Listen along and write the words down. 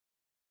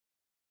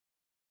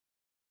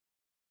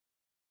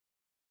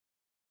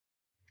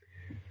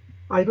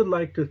I would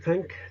like to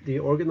thank the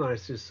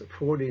organizers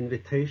for the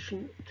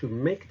invitation to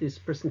make this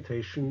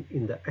presentation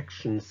in the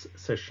Actions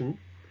session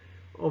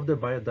of the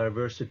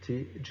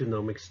Biodiversity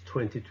Genomics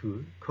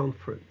 22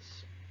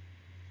 conference.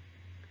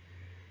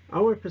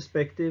 Our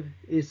perspective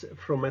is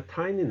from a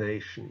tiny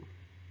nation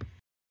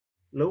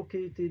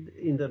located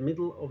in the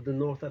middle of the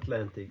North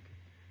Atlantic,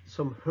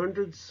 some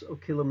hundreds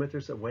of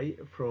kilometers away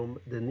from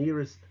the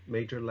nearest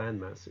major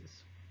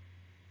landmasses.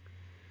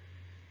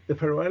 The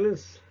Faroe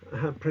Islands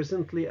have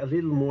presently a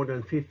little more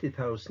than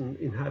 50,000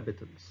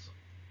 inhabitants.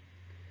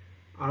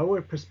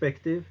 Our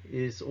perspective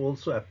is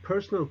also a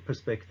personal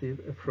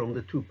perspective from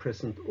the two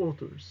present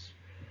authors,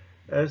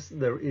 as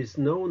there is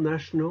no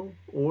national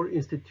or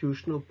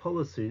institutional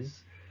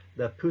policies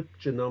that put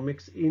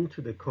genomics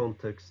into the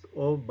context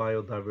of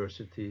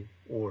biodiversity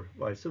or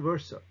vice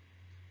versa.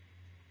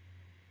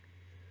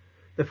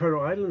 The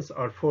Faroe Islands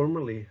are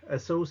formally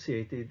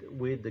associated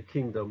with the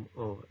Kingdom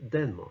of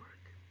Denmark,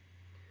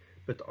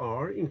 but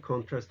are, in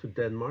contrast to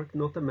Denmark,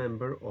 not a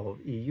member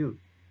of EU.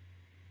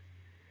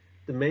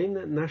 The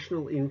main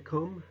national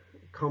income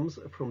comes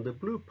from the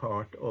blue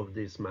part of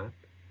this map,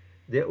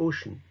 the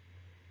ocean,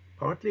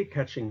 partly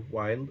catching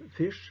wild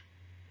fish,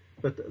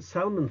 but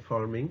salmon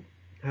farming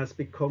has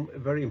become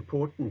very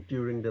important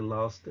during the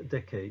last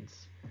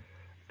decades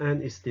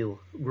and is still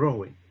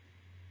growing.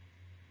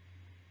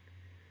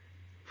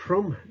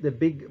 From the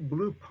big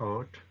blue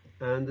part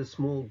and the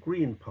small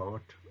green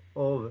part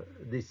of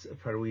this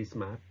Faroese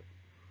map,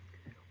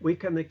 we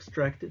can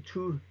extract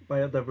two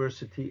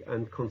biodiversity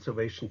and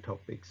conservation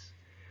topics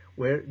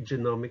where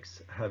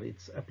genomics have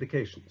its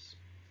applications.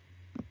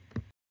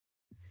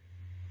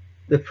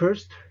 The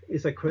first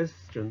is a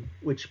question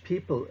which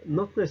people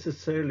not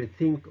necessarily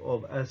think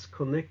of as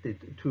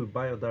connected to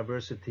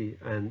biodiversity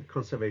and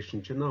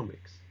conservation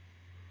genomics,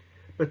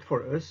 but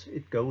for us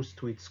it goes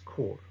to its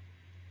core.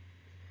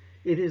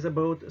 It is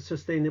about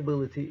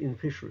sustainability in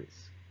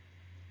fisheries.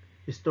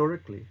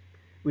 Historically,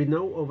 we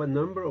know of a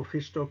number of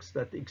fish stocks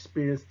that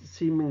experienced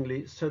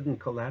seemingly sudden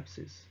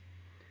collapses,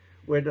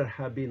 where there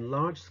have been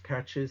large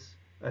catches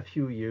a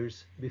few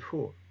years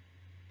before.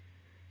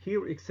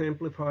 Here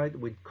exemplified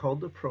with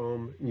cod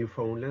from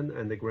Newfoundland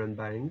and the Grand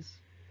Banks,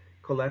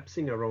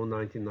 collapsing around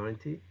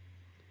 1990,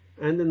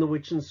 and the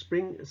Norwegian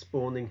spring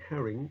spawning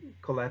herring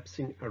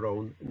collapsing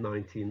around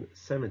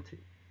 1970.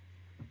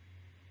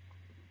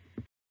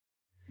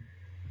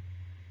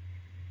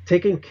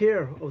 Taking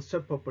care of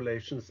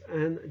subpopulations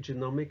and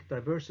genomic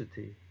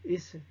diversity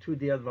is to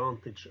the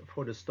advantage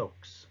for the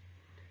stocks,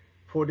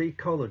 for the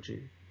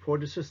ecology, for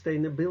the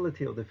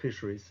sustainability of the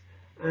fisheries,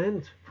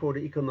 and for the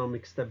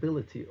economic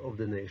stability of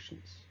the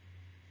nations.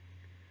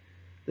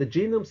 The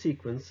genome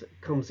sequence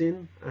comes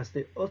in as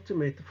the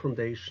ultimate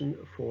foundation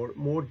for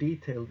more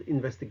detailed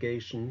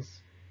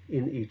investigations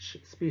in each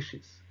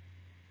species.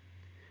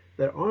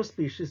 There are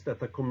species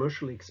that are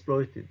commercially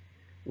exploited,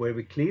 where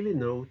we clearly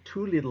know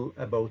too little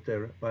about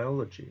their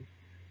biology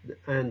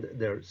and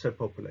their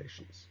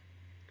subpopulations.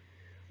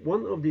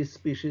 One of these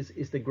species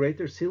is the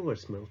greater silver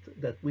smelt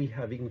that we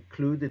have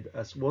included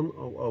as one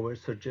of our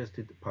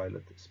suggested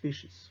pilot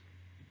species.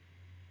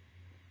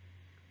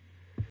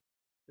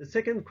 The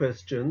second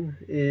question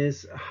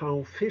is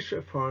how fish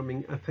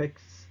farming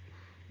affects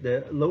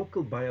the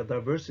local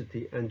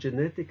biodiversity and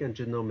genetic and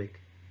genomic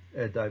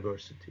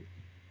diversity.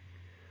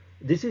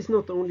 This is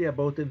not only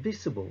about the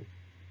visible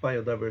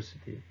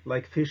biodiversity,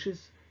 like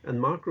fishes and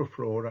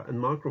macroflora and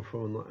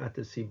macrofauna at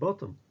the sea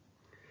bottom,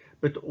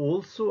 but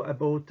also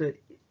about the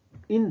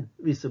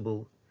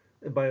invisible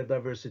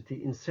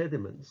biodiversity in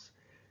sediments,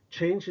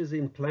 changes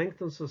in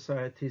plankton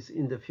societies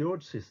in the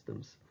fjord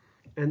systems,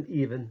 and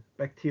even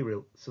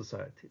bacterial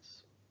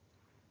societies.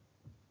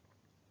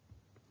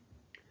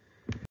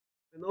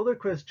 Another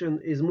question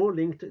is more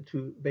linked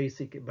to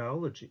basic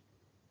biology.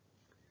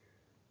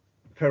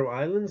 Faroe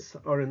Islands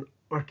are an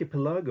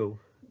archipelago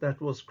that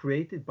was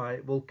created by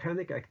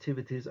volcanic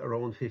activities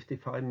around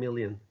 55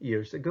 million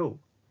years ago,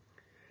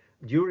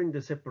 during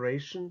the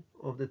separation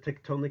of the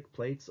tectonic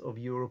plates of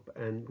Europe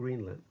and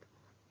Greenland.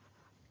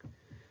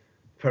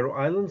 Faroe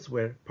Islands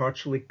were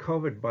partially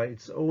covered by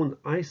its own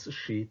ice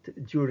sheet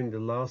during the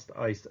last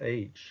ice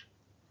age,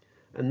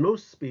 and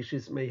most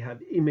species may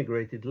have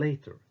immigrated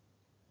later.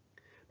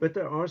 But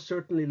there are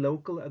certainly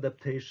local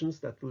adaptations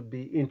that would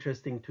be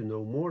interesting to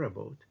know more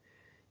about,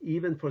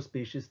 even for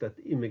species that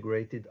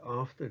immigrated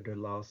after the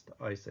last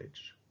ice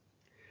age.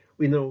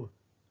 We know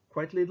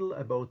quite little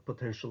about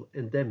potential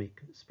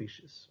endemic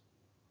species.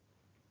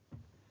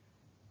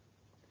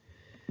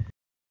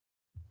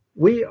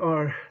 We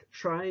are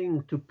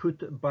trying to put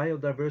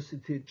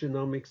biodiversity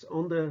genomics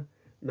on the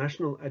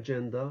national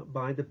agenda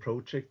by the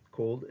project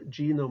called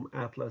Genome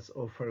Atlas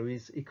of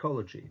Faroese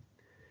Ecology,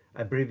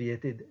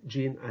 abbreviated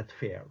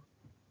GENATFAIR.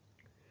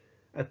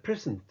 At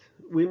present,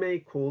 we may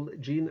call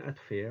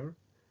GENATFAIR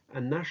a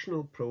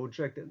national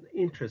project and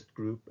interest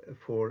group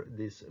for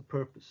this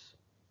purpose.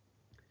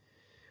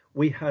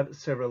 We have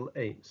several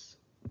aims.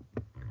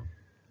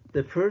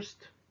 The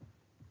first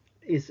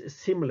is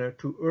similar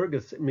to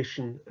URGA's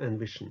mission and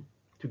vision,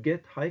 to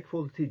get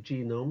high-quality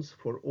genomes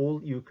for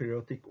all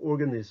eukaryotic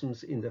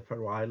organisms in the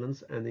Faroe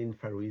Islands and in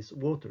Faroese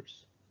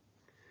waters.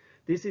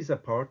 This is a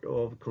part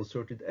of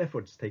concerted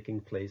efforts taking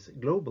place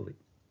globally,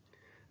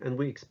 and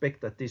we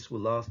expect that this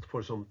will last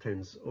for some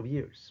tens of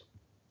years.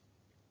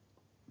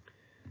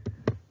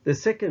 The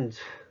second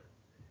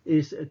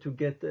is to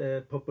get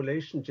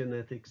population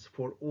genetics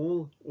for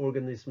all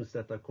organisms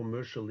that are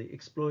commercially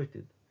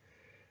exploited.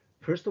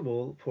 First of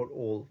all, for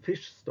all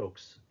fish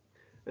stocks,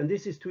 and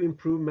this is to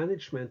improve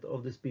management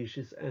of the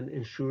species and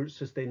ensure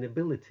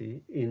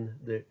sustainability in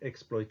the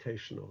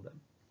exploitation of them.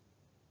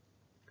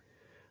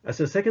 As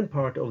a second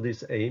part of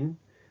this aim,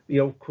 we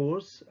of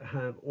course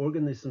have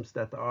organisms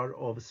that are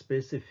of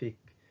specific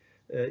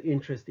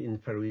interest in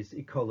Faroese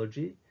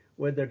ecology,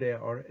 whether they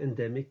are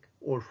endemic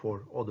or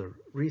for other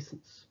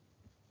reasons.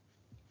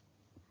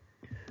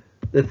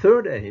 The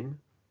third aim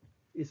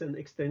is an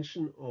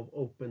extension of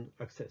open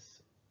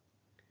access.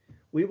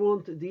 We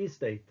want these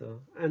data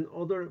and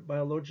other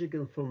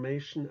biological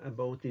information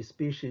about these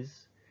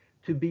species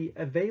to be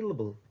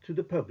available to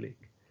the public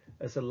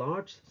as a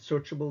large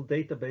searchable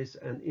database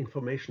and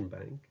information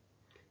bank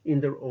in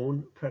their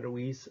own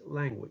Faroese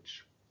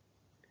language.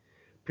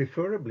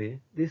 Preferably,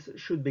 this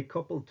should be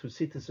coupled to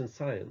citizen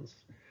science,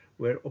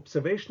 where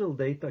observational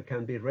data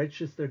can be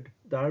registered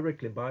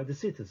directly by the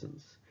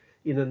citizens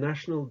in a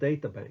national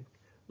data bank,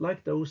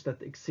 like those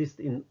that exist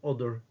in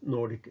other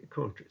Nordic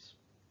countries.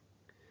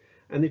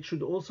 And it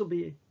should also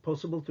be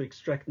possible to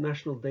extract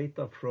national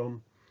data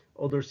from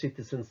other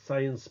citizen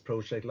science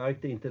projects,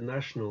 like the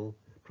international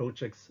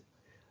projects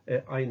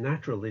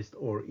iNaturalist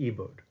or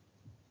eBird.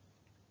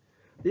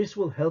 This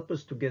will help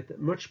us to get a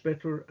much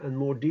better and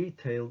more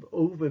detailed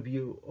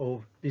overview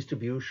of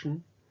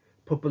distribution,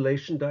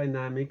 population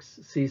dynamics,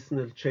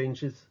 seasonal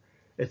changes,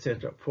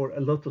 etc. for a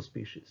lot of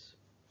species.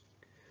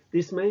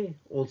 This may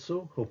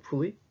also,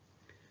 hopefully,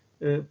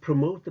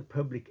 promote the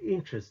public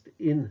interest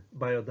in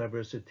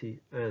biodiversity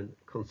and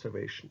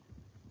conservation.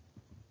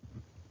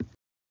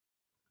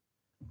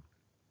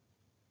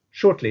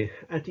 Shortly,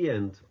 at the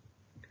end,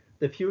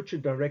 the future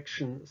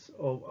directions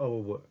of our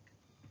work.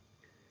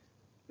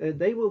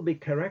 They will be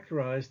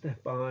characterized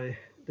by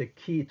the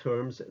key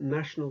terms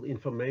national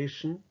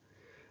information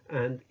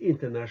and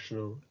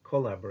international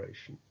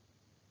collaboration.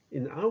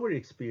 In our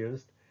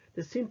experience,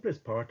 the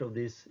simplest part of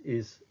this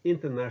is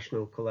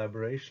international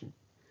collaboration.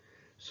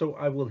 So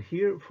I will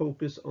here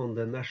focus on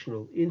the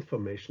national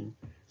information,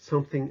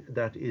 something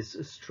that is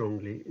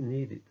strongly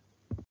needed.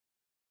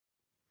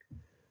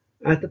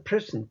 At the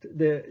present,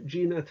 the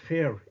GeneAt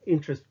Fair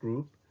interest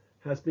group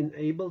has been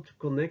able to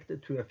connect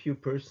to a few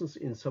persons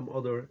in some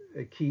other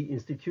key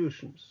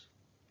institutions.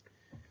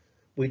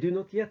 We do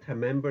not yet have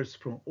members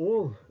from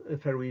all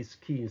Faroese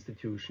key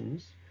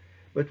institutions,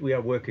 but we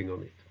are working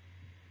on it.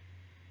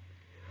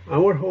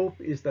 Our hope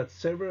is that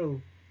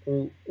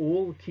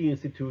all key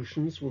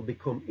institutions will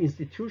become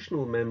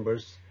institutional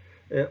members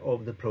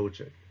of the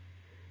project.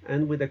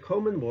 And with a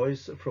common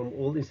voice from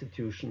all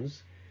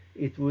institutions,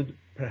 it would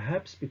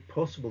perhaps be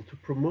possible to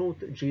promote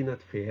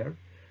GeneAt Fair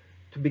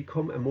to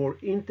become a more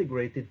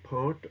integrated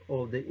part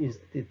of the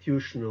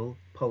institutional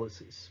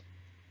policies.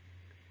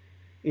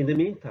 In the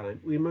meantime,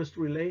 we must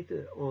rely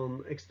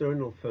on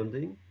external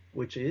funding,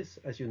 which is,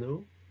 as you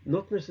know,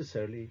 not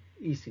necessarily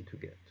easy to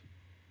get.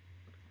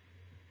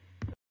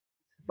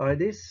 By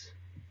this,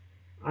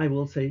 I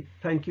will say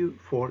thank you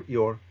for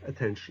your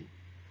attention.